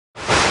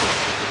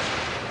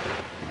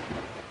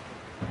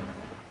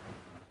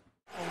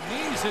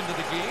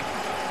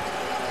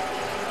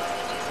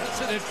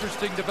an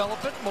interesting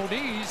development.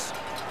 Moniz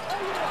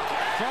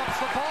drops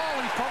the ball.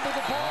 He fumbled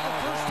the ball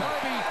the first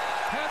time he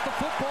had the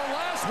football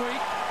last week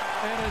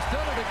and has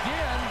done it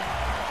again.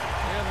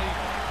 And the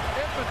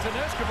Edmonton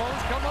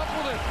Eskimos come up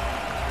with it.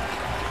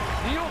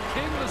 Neil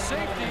King, the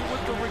safety,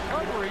 with the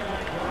recovery.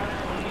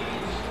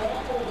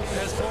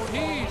 As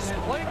Moniz,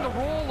 playing the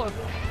role of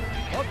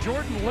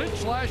Jordan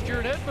Lynch last year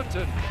in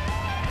Edmonton,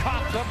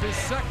 coughed up his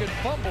second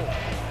fumble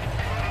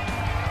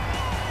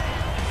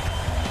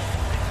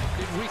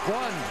in week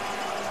 1.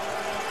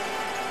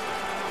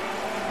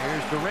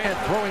 Here's Durant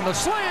throwing the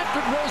slant,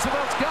 and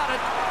Roosevelt's got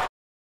it.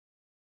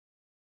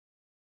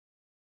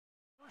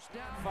 First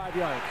down, 5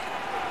 yards.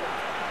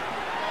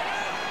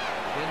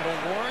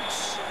 Kendall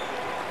Lawrence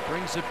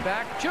brings it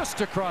back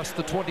just across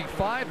the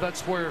 25.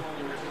 That's where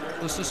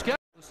the Saskatchewan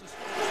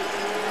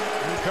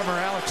newcomer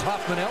Alex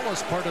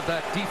Hoffman-Ellis, part of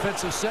that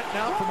defensive set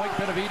now for Mike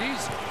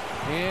Benavides.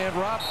 And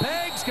Rob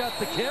Baggs got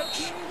the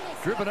catch,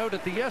 driven out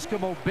at the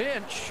Eskimo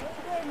bench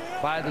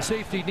by the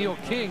safety Neil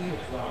King.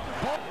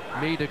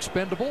 Made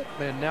expendable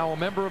and now a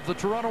member of the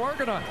Toronto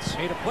Argonauts.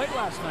 Made a play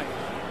last night,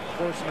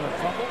 forcing a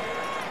fumble.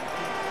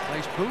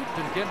 Nice boot,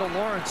 and Kendall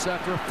Lawrence,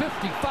 after a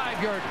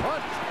 55-yard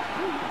punt,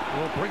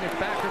 will bring it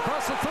back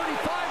across the 35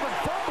 and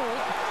fumble.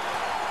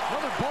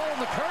 Another ball on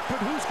the carpet.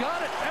 Who's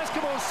got it?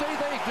 Eskimos say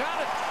they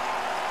got it.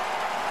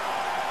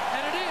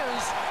 And it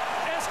is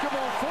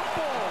Eskimo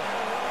football.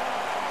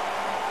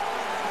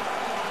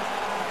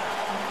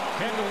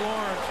 Kendall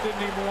Lawrence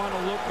didn't even want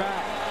to look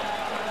back.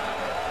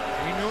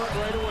 He knew it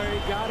right away,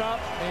 got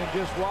up, and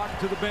just walked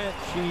to the bench.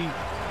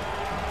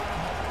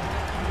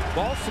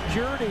 Ball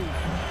security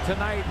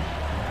tonight,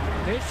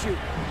 an issue.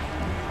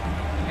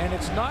 And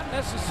it's not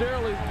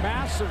necessarily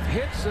massive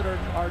hits that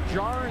are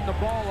jarring the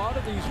ball out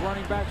of these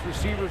running backs,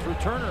 receivers,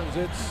 returners.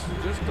 It's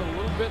just a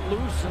little bit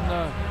loose,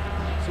 and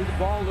see the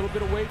ball a little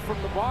bit away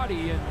from the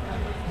body. And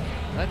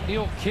that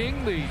Neil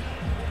King, the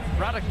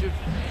product of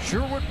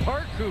Sherwood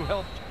Park, who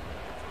helped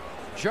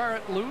jar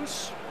it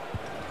loose.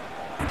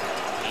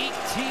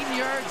 18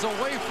 yards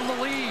away from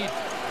the lead.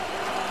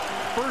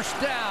 First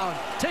down,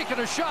 taking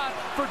a shot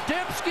for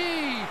Dembski,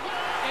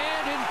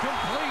 and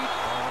incomplete.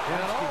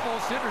 And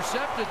almost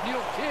intercepted.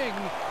 Neil King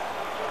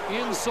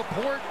in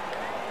support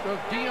of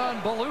Dion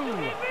Ballou.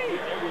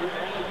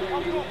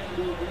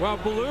 Well,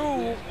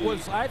 Ballou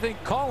was, I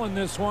think, calling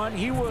this one.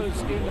 He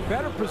was in a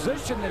better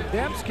position than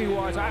Dembski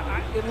was.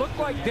 It looked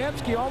like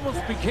Dembski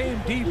almost became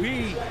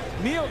DB.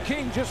 Neil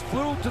King just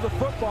flew to the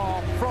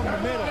football from the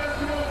middle.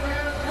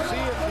 See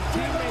if the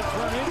teammates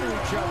run into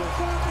each other.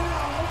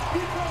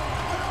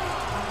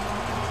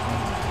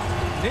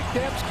 Nick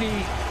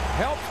Dembski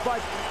helps by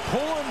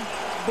pulling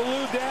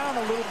Ballou down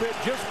a little bit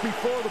just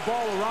before the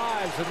ball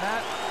arrives, and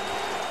that